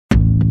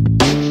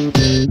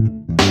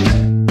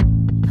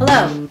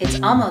Hello,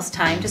 it's almost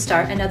time to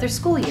start another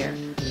school year.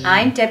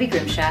 I'm Debbie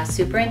Grimshaw,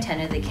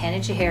 Superintendent of the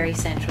Canajoharie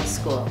Central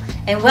School,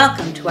 and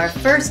welcome to our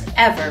first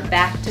ever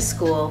Back to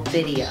School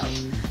video.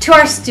 To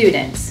our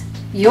students,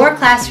 your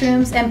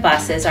classrooms and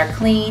buses are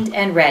cleaned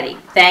and ready,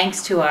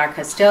 thanks to our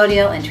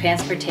custodial and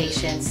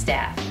transportation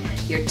staff.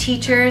 Your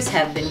teachers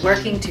have been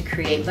working to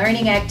create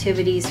learning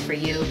activities for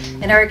you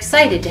and are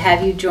excited to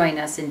have you join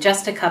us in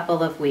just a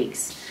couple of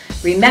weeks.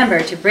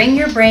 Remember to bring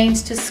your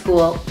brains to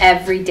school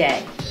every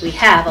day. We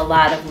have a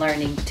lot of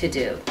learning to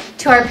do.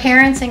 To our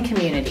parents and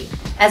community,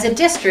 as a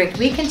district,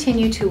 we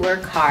continue to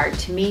work hard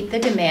to meet the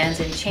demands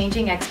and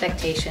changing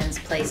expectations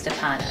placed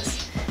upon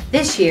us.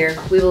 This year,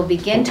 we will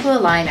begin to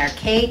align our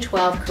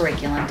K-12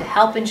 curriculum to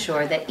help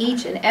ensure that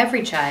each and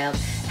every child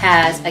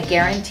has a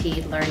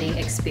guaranteed learning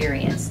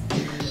experience.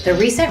 The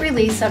recent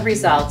release of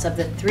results of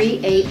the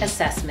 3-8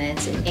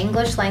 assessments in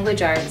English,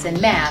 Language Arts, and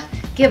Math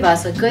give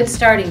us a good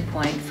starting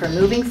point for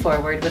moving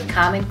forward with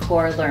Common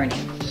Core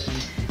learning.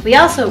 We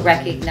also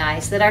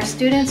recognize that our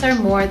students are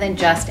more than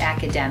just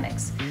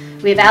academics.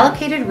 We have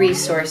allocated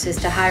resources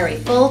to hire a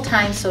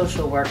full-time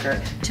social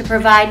worker to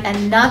provide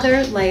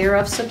another layer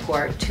of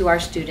support to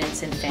our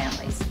students and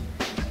families.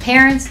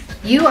 Parents,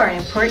 you are an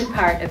important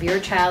part of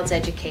your child's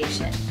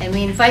education, and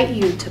we invite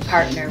you to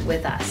partner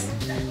with us.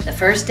 The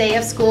first day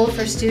of school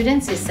for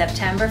students is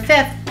September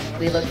 5th.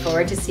 We look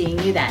forward to seeing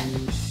you then.